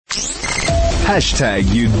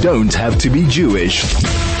You don't have to be Jewish.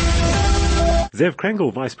 Zev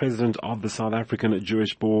Krengle, Vice President of the South African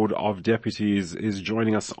Jewish Board of Deputies, is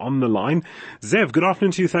joining us on the line. Zev, good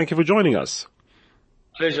afternoon to you. Thank you for joining us.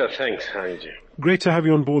 Pleasure, thanks. How are you doing? Great to have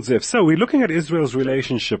you on board, Zev. So we're looking at Israel's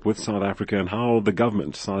relationship with South Africa and how the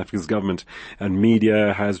government, South Africa's government and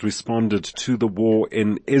media has responded to the war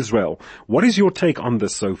in Israel. What is your take on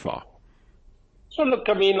this so far? So look,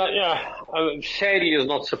 sadly is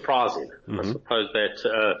not surprising. I suppose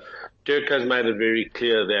that Dirk has made it very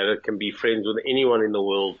clear that it can be friends with anyone in the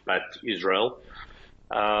world but Israel.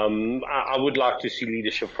 I would like to see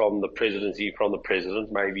leadership from the presidency, from the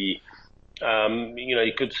president, maybe.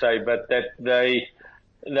 You could say, but that they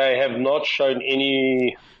have not shown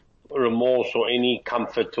any remorse or any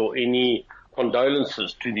comfort or any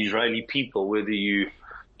condolences to the Israeli people, whether you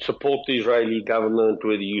support the Israeli government,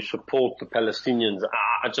 whether you support the Palestinians.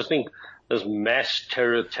 I just think this mass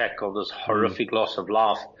terror attack of this horrific loss of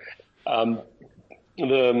life, that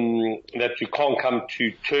you can't come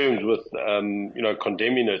to terms with,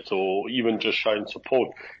 condemning it or even just showing support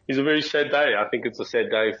is a very sad day. I think it's a sad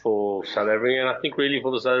day for South Africa, and I think really for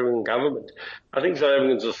the South African government. I think South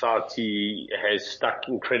African society has stuck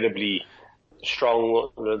incredibly strong.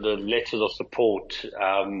 The letters of support,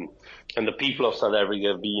 and the people of South Africa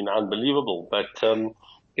have been unbelievable. But,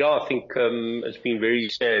 I think, it's been very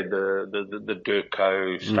sad. The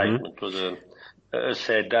Durko statement was a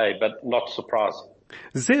sad day, but not surprising.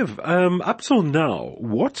 Zev, up till now,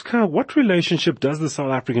 what relationship does the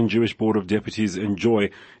South African Jewish Board of Deputies enjoy,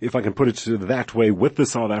 if I can put it that way, with the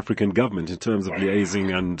South African government in terms of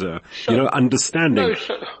liaising and, understanding?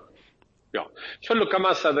 So look, I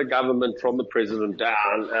must say the government from the president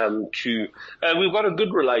down, we've got a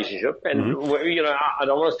good relationship, and, I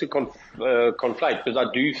don't want us to conflate, because I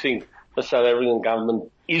do think the South African government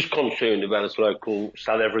is concerned about its local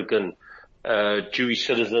South African, Jewish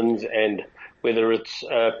citizens, and whether it's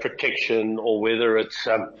protection or whether it's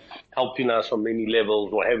helping us on many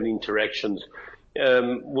levels or having interactions.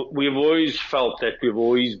 We've always felt that we've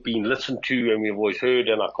always been listened to and we've always heard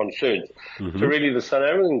and are concerned. So really the South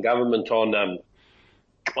African government on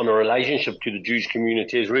a relationship to the Jewish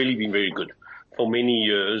community has really been very good for many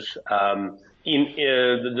years.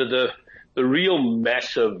 The real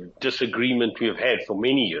massive disagreement we've had for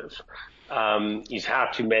many years is how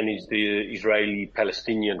to manage the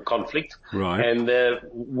Israeli-Palestinian conflict. Right. And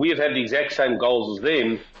we've had the exact same goals as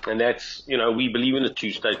them, and that's, we believe in a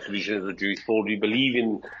two-state solution as a Jewish board. We believe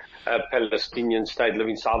in a Palestinian state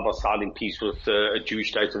living side by side in peace with a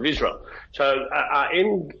Jewish state of Israel. So our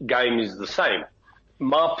end game is the same.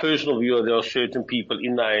 My personal view is there are certain people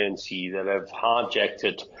in the ANC that have hijacked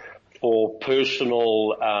it for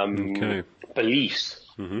personal beliefs.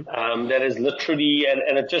 That is literally,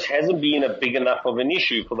 and it just hasn't been a big enough of an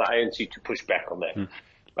issue for the ANC to push back on that.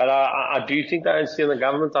 But I do think the ANC and the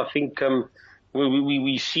government, I think,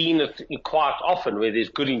 we've seen it quite often where there's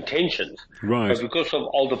good intentions. Right. But because of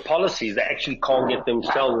older policies, they actually can't get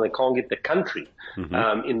themselves and they can't get the country,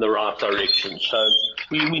 in the right direction. So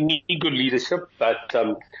we need good leadership, but,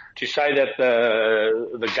 to say that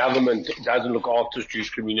the government doesn't look after the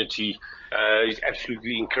Jewish community, is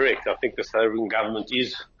absolutely incorrect. I think the South African government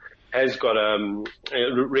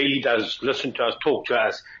really does listen to us, talk to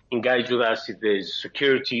us, engage with us if there's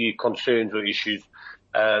security concerns or issues.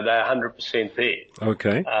 They're 100% there.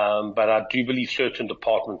 Okay. But I do believe certain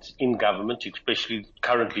departments in government, especially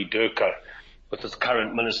currently Durko, with its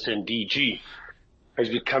current minister and DG, has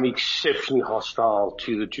become exceptionally hostile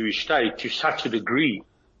to the Jewish state to such a degree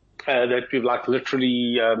that we've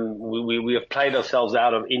literally, we have played ourselves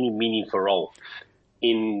out of any meaningful role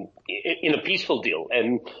in a peaceful deal.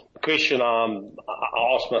 And the question I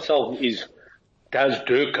ask myself is, does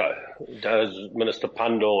Minister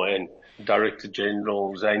Pandor and Director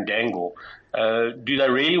General Zane Dangle, do they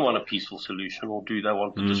really want a peaceful solution, or do they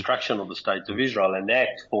want the destruction of the state of Israel? And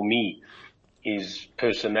that, for me, is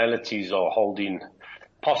personalities are holding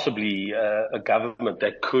possibly a government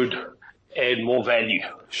that could add more value.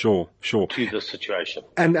 Sure. To the situation.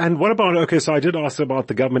 And what about, so I did ask about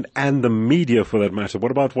the government and the media for that matter.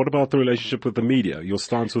 What about the relationship with the media, your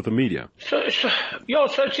stance with the media? So it's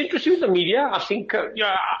interesting with the media. I think,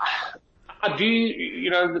 I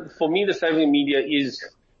do, for me, the South African media is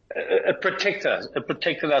a protector. It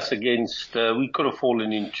protected us against, we could have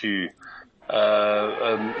fallen into,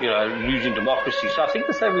 losing democracy. So I think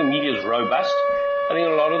the South African media is robust. I think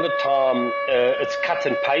a lot of the time, it's cut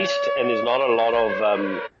and paste, and there's not a lot of,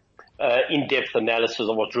 in-depth analysis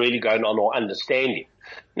of what's really going on or understanding.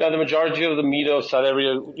 The majority of the media of South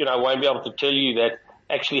Africa, won't be able to tell you that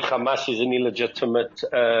actually Hamas is an illegitimate,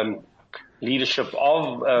 leadership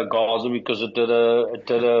of Gaza because it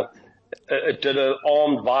did an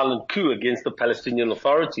armed violent coup against the Palestinian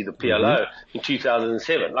Authority, the PLO, in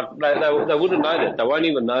 2007. Like they wouldn't know that. They won't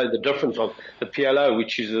even know the difference of the PLO,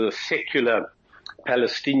 which is a secular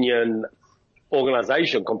Palestinian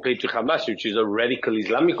organization, compared to Hamas, which is a radical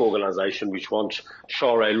Islamic organization which wants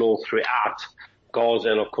Sharia law throughout Gaza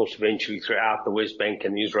and, of course, eventually throughout the West Bank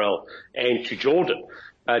and Israel and to Jordan.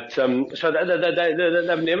 But so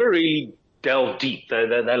they've never really delved deep.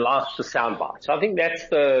 They like the sound bites. So I think that's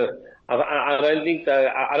I don't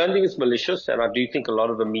think it's malicious, and I do think a lot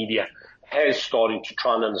of the media has started to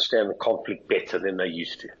try and understand the conflict better than they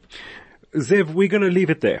used to. Zev, we're going to leave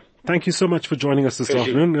it there. Thank you so much for joining us this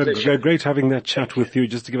afternoon. Great having that chat with you,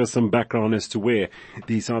 just to give us some background as to where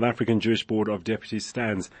the South African Jewish Board of Deputies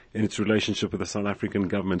stands in its relationship with the South African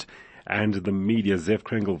government and the media. Zev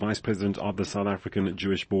Krengle, Vice President of the South African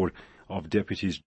Jewish Board of Deputies.